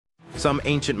Some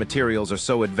ancient materials are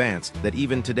so advanced that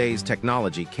even today's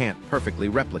technology can't perfectly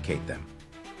replicate them.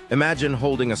 Imagine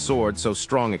holding a sword so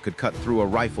strong it could cut through a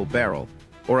rifle barrel,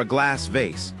 or a glass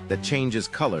vase that changes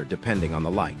color depending on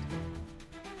the light.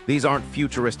 These aren't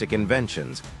futuristic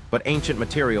inventions, but ancient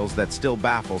materials that still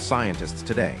baffle scientists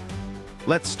today.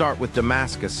 Let's start with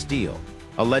Damascus steel,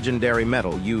 a legendary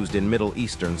metal used in Middle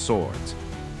Eastern swords.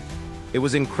 It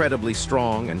was incredibly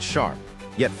strong and sharp,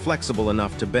 yet flexible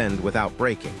enough to bend without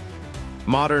breaking.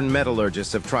 Modern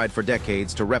metallurgists have tried for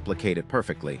decades to replicate it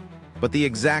perfectly, but the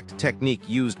exact technique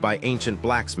used by ancient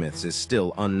blacksmiths is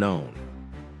still unknown.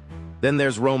 Then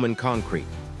there's Roman concrete,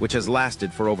 which has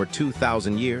lasted for over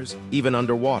 2,000 years, even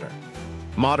underwater.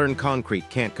 Modern concrete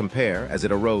can't compare as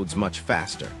it erodes much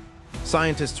faster.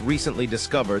 Scientists recently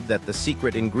discovered that the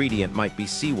secret ingredient might be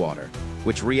seawater,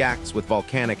 which reacts with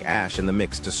volcanic ash in the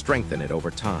mix to strengthen it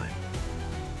over time.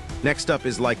 Next up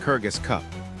is Lycurgus cup,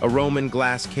 a Roman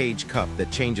glass cage cup that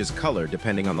changes color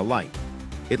depending on the light.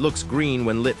 It looks green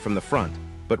when lit from the front,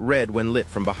 but red when lit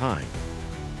from behind.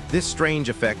 This strange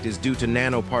effect is due to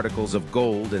nanoparticles of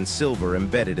gold and silver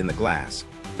embedded in the glass,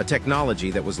 a technology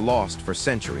that was lost for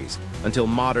centuries until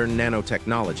modern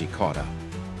nanotechnology caught up.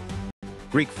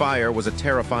 Greek fire was a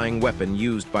terrifying weapon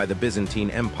used by the Byzantine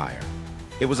Empire.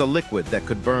 It was a liquid that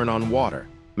could burn on water,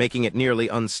 making it nearly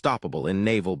unstoppable in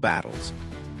naval battles.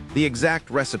 The exact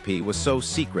recipe was so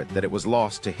secret that it was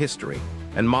lost to history,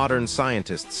 and modern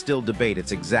scientists still debate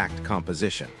its exact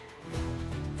composition.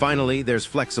 Finally, there's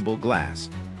flexible glass.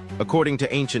 According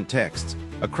to ancient texts,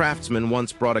 a craftsman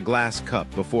once brought a glass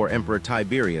cup before Emperor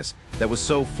Tiberius that was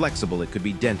so flexible it could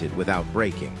be dented without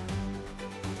breaking.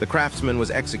 The craftsman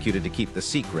was executed to keep the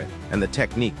secret, and the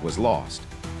technique was lost.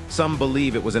 Some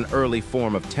believe it was an early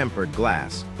form of tempered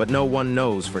glass, but no one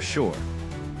knows for sure.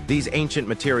 These ancient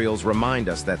materials remind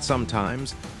us that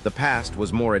sometimes the past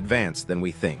was more advanced than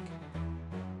we think.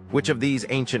 Which of these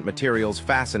ancient materials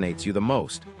fascinates you the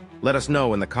most? Let us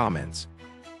know in the comments.